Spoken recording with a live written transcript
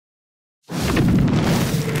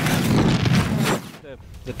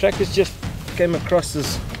The trackers just came across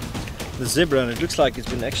the zebra, and it looks like it's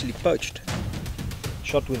been actually poached.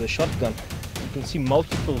 Shot with a shotgun. You can see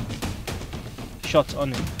multiple shots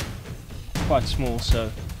on it. Quite small,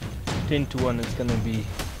 so 10 to 1 is going to be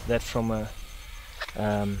that from a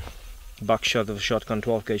buckshot of a shotgun,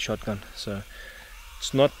 12 gauge shotgun. So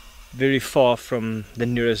it's not very far from the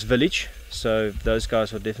nearest village, so those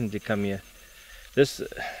guys will definitely come here. This,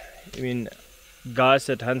 I mean, guys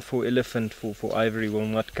that hunt for elephant, for ivory, will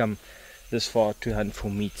not come this far to hunt for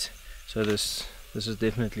meat. So this is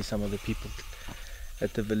definitely some of the people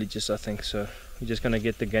at the villages, I think. So we're just gonna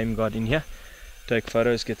get the game guard in here, take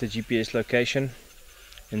photos, get the GPS location,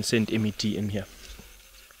 and send MET in here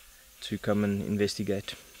to come and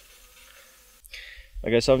investigate.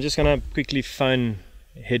 Okay, so I'm just gonna quickly phone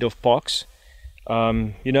head of parks.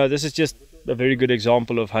 You know, this is just a very good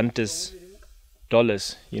example of hunters'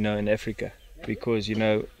 dollars, you know, in Africa, because, you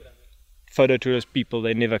know, photo tourist people,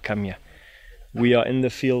 they never come here. We are in the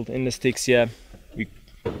field, in the sticks here. We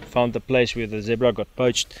found the place where the zebra got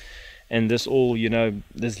poached, and this all, you know,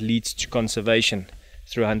 this leads to conservation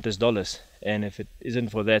through hunters' dollars. And if it isn't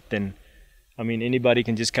for that, then, I mean, anybody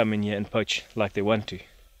can just come in here and poach like they want to.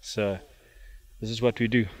 So this is what we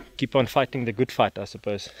do. Keep on fighting the good fight, I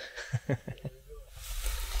suppose.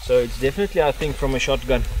 So it's definitely, I think, from a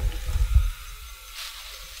shotgun.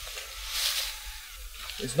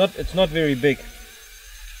 It's not very big.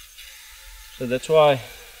 So that's why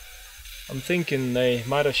I'm thinking they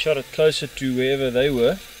might have shot it closer to wherever they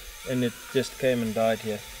were, and it just came and died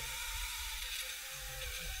here.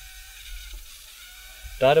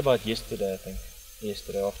 Died about yesterday, I think.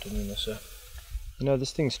 Yesterday afternoon or so. You know,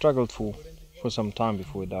 this thing struggled for some time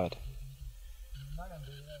before it died.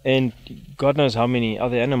 And God knows how many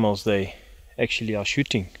other animals they actually are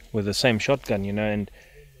shooting with the same shotgun, you know, and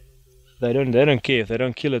they don't care if they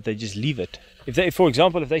don't kill it, they just leave it. If they, for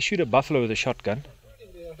example, if they shoot a buffalo with a shotgun,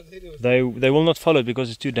 they will not follow it because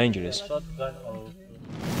it's too dangerous. Shotgun or